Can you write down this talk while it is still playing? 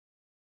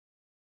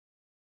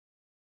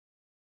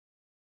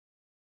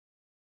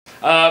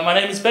My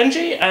name is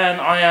Benji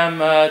and I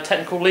am a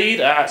technical lead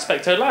at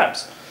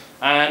SpectoLabs,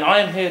 and I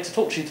am here to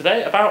talk to you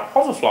today about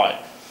Hoverfly.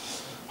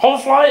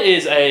 Hoverfly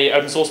is an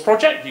open source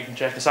project. You can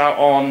check us out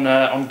on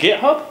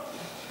GitHub.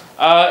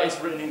 It's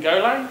written in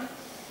Golang.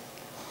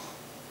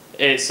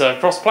 It's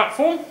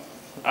cross-platform.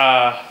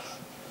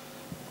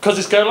 Because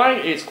it's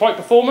Golang, it's quite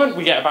performant.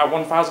 We get about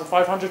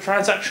 1,500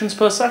 transactions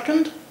per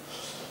second.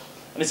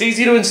 And it's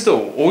easy to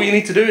install. All you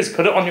need to do is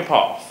put it on your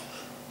path.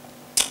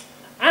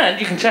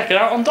 And you can check it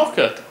out on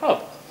Docker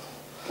Hub.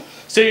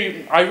 So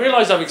I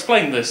realise I've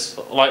explained this,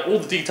 like all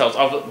the details,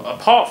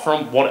 apart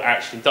from what it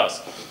actually does.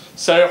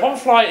 So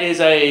Hoverfly is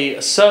a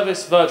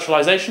service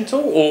virtualization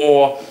tool,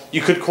 or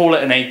you could call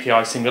it an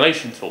API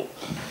simulation tool.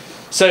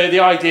 So the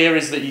idea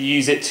is that you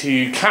use it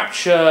to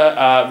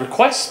capture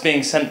requests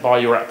being sent by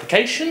your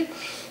application,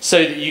 so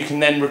that you can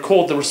then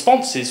record the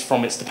responses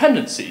from its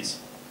dependencies.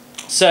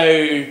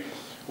 So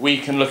we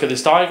can look at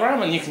this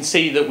diagram and you can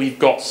see that we've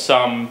got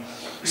some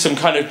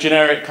kind of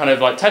generic kind of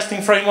like testing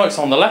frameworks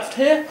on the left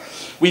here.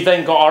 We've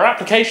then got our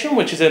application,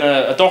 which is in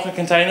a Docker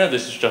container.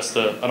 This is just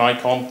an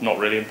icon, not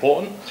really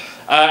important.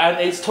 And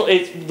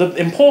the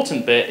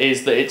important bit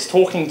is that it's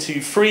talking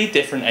to 3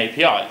 different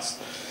APIs.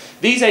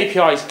 These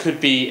APIs could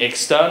be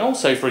external,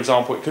 so for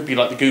example, it could be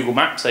like the Google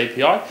Maps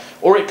API,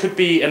 or it could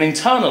be an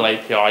internal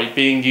API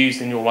being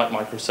used in your like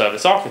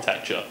microservice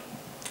architecture.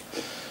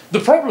 The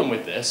problem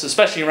with this,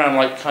 especially around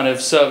like kind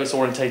of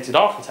service-oriented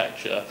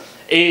architecture,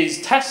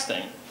 is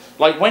testing.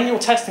 Like when you're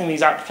testing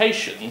these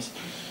applications,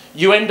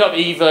 you end up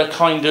either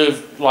kind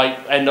of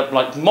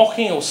like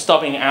mocking or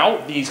stubbing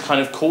out these kind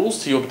of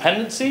calls to your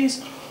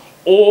dependencies,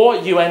 or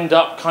you end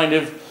up kind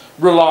of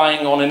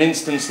relying on an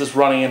instance that's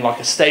running in like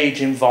a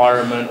stage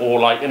environment or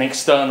like an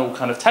external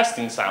kind of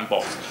testing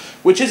sandbox,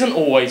 which isn't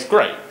always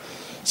great.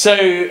 So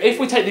if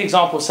we take the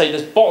example of, say,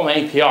 this bottom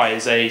API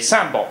is a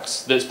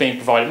sandbox that's being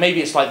provided,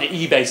 maybe it's like the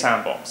eBay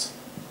sandbox.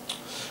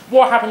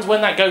 What happens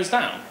when that goes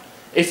down?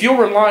 If you're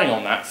relying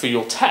on that for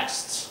your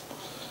tests,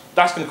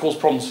 that's going to cause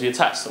problems for your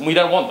tests, and we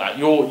don't want that.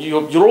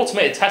 Your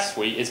automated test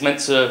suite is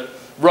meant to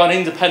run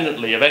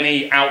independently of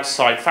any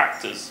outside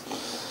factors.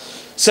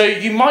 So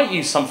you might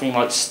use something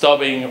like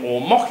stubbing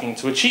or mocking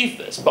to achieve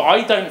this, but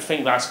I don't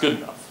think that's good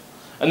enough.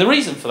 And the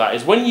reason for that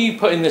is when you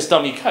put in this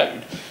dummy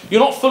code,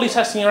 you're not fully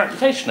testing your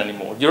application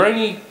anymore. You're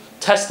only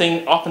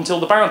testing up until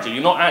the boundary.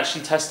 You're not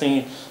actually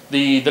testing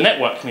the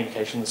network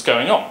communication that's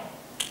going on.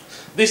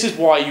 This is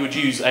why you would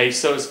use a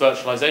service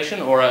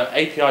virtualization or an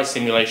API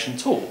simulation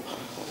tool.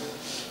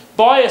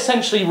 By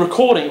essentially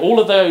recording all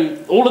of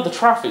the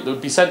traffic that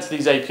would be sent to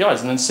these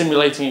APIs and then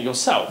simulating it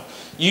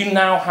yourself, you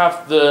now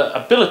have the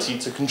ability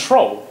to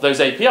control those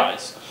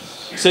APIs.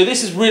 So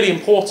this is really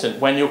important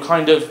when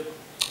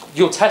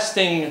you're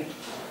testing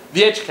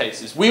the edge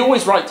cases. We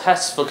always write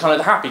tests for kind of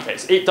the happy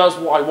case. It does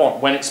what I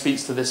want when it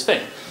speaks to this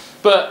thing.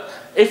 But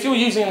if you're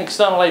using an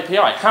external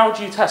API, how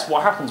do you test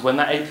what happens when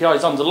that API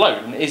is under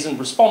load and isn't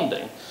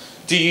responding?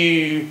 Do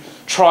you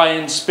try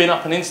and spin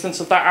up an instance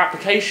of that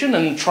application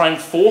and try and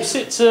force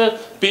it to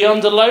be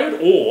under load?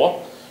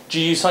 Or do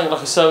you use something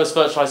like a service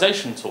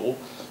virtualization tool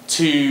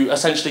to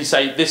essentially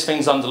say this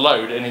thing's under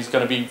load and is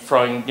going to be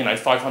throwing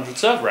 500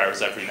 server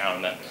errors every now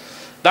and then?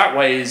 That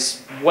way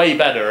is way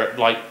better at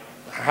like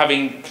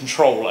having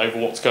control over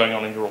what's going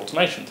on in your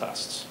automation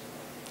tests.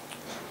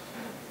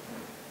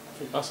 I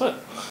think that's it.